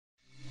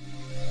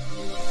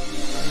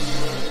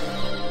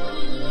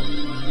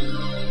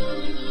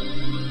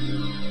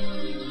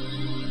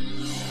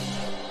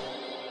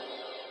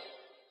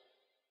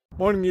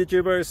Morning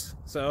YouTubers.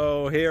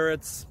 So here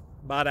it's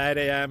about 8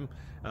 a.m.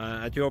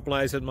 At your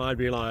place it might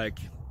be like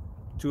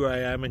 2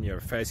 a.m. and you're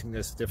facing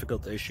this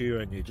difficult issue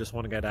and you just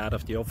want to get out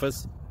of the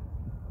office.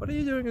 What are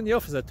you doing in the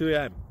office at 2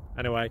 a.m.?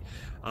 Anyway,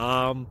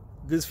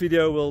 this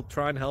video will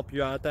try and help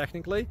you out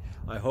technically.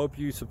 I hope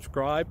you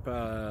subscribe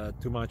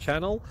to my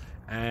channel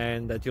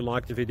and that you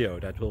like the video.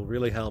 That will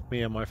really help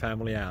me and my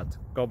family out.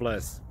 God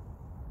bless.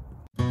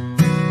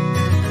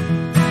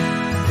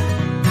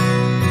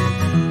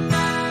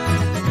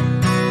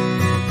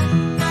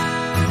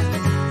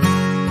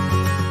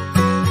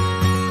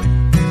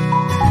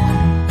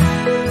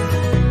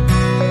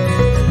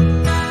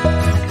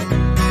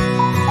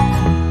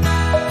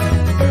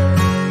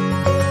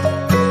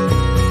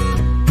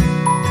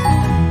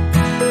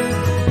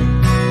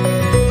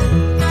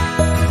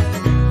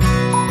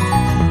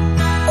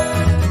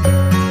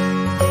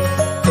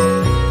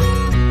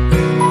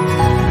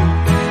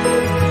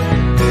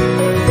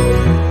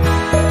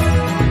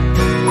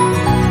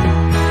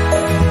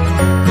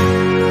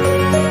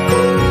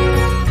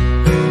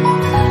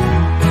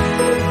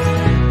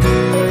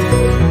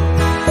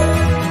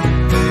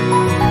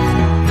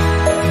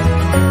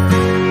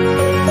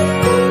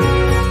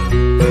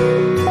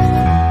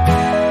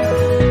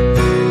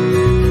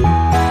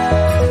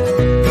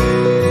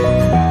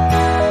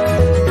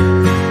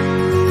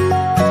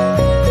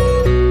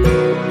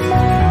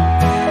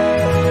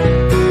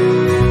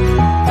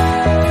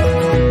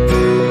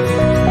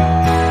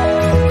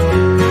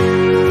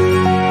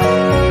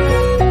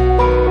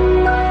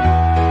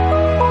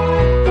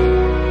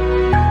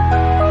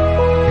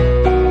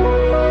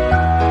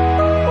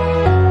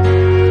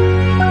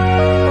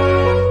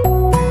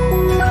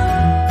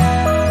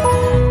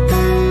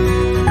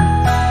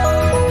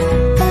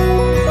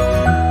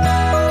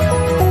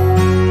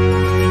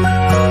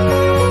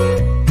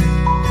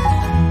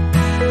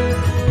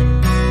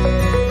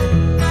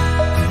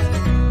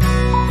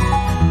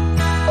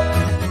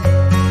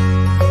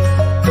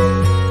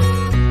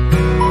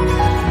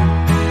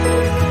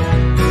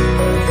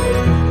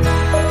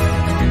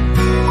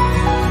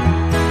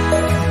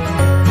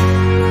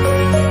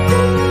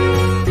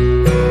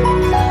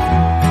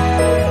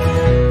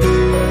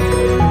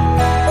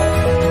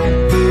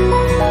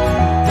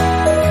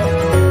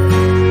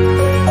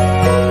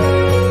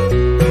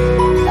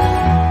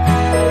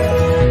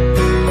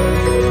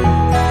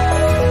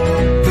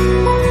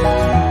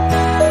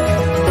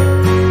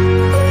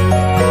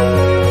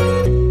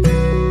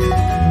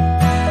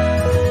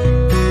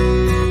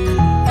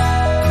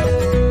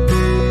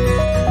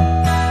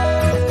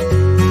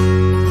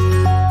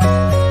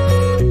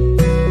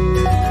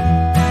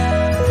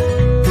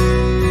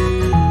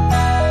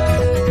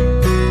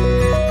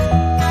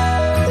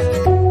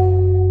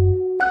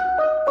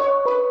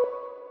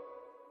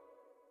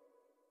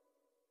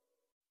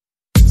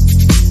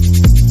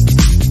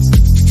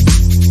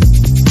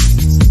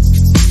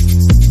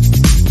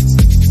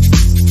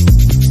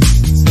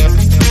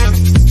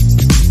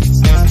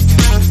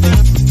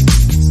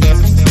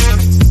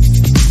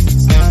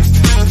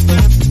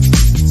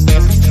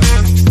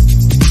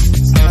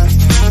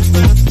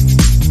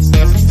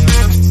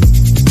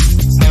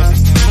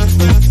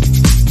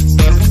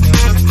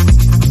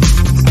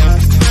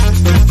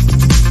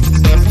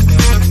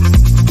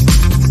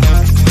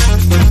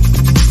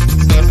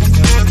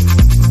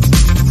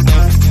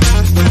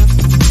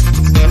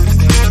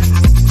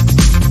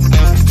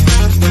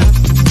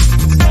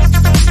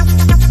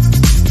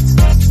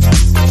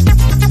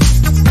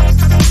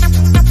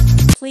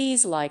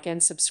 Please like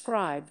and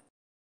subscribe.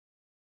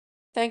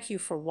 Thank you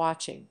for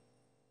watching.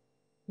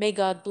 May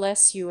God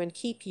bless you and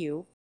keep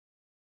you.